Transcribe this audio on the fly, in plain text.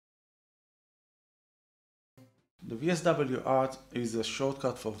The VSWR is a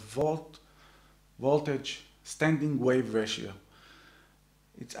shortcut for voltage standing wave ratio.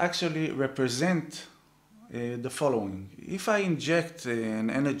 It actually represents the following. If I inject an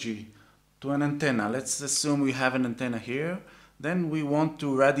energy to an antenna, let's assume we have an antenna here, then we want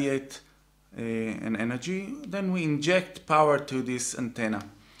to radiate an energy, then we inject power to this antenna.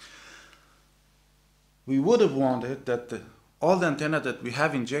 We would have wanted that all the antenna that we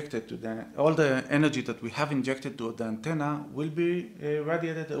have injected to all the energy that we have injected to the antenna will be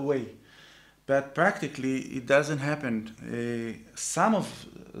radiated away. But practically it doesn't happen. Some of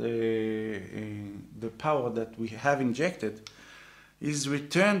the power that we have injected is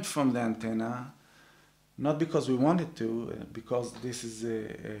returned from the antenna, not because we want it to, because this is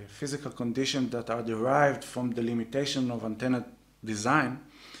a physical condition that are derived from the limitation of antenna design.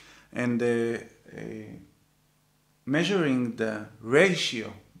 And measuring the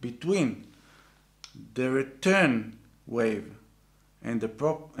ratio between the return wave and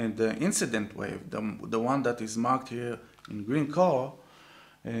the incident wave, the one that is marked here in green color,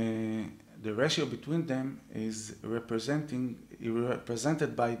 the ratio between them is represented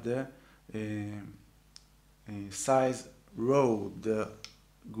by the size rho, the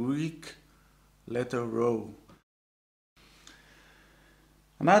Greek letter rho.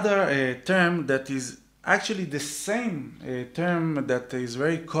 Another term that is actually the same term that is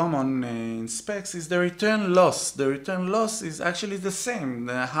very common in specs is the return loss. The return loss is actually the same.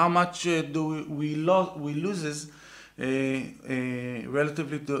 How much do we loses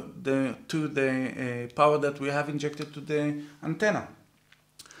relatively to the power that we have injected to the antenna.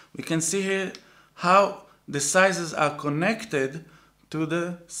 We can see here how the sizes are connected to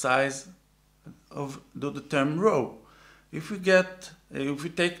the size of the term rho. If we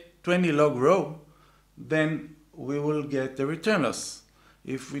take 20 log rho, then we will get the return loss.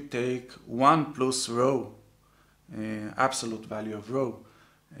 If we take 1 plus rho, absolute value of rho,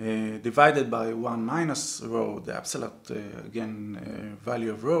 divided by 1 minus rho, the absolute, value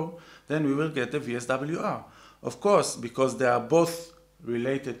of rho, then we will get the VSWR. Of course, because they are both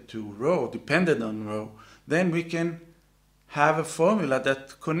related to rho, dependent on rho, then we can have a formula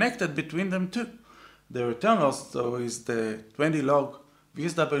that connected between them two. The return loss, though, is the 20 log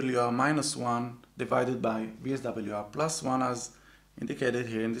VSWR minus 1 divided by VSWR plus 1 as indicated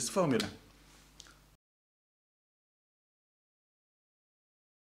here in this formula.